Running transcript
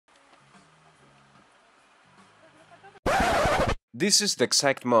This is the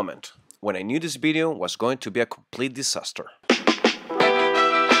exact moment when I knew this video was going to be a complete disaster.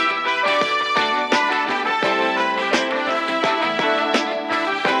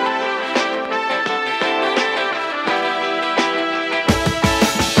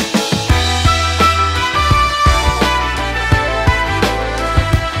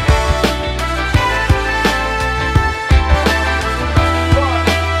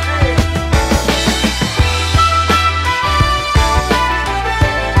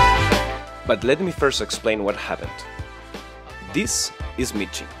 But let me first explain what happened. This is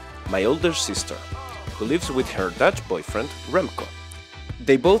Michi, my older sister, who lives with her Dutch boyfriend, Remco.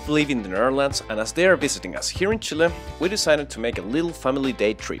 They both live in the Netherlands, and as they are visiting us here in Chile, we decided to make a little family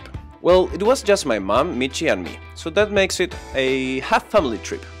day trip. Well, it was just my mom, Michi and me, so that makes it a half-family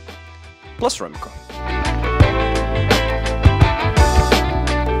trip, plus Remco.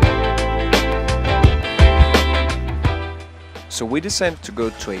 So we decided to go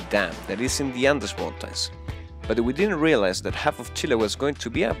to a dam that is in the Andes mountains, but we didn't realize that half of Chile was going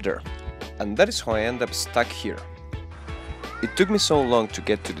to be up there, and that is how I ended up stuck here. It took me so long to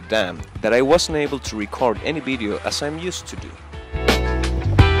get to the dam that I wasn't able to record any video as I'm used to do.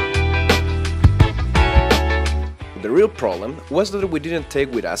 The real problem was that we didn't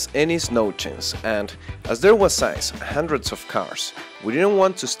take with us any snow chains, and as there was ice, hundreds of cars, we didn't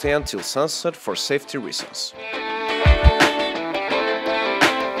want to stay until sunset for safety reasons.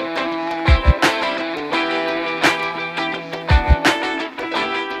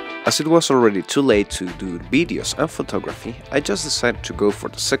 As it was already too late to do videos and photography, I just decided to go for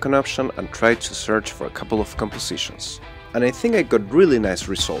the second option and try to search for a couple of compositions. And I think I got really nice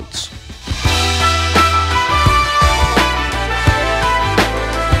results.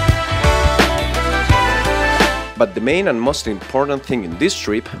 But the main and most important thing in this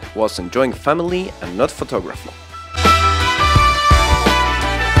trip was enjoying family and not photography.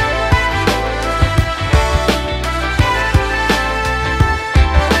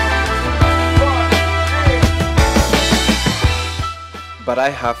 But I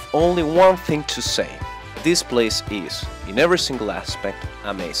have only one thing to say. This place is, in every single aspect,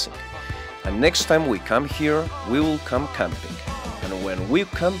 amazing. And next time we come here, we will come camping. And when we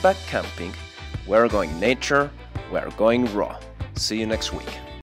come back camping, we're going nature, we're going raw. See you next week.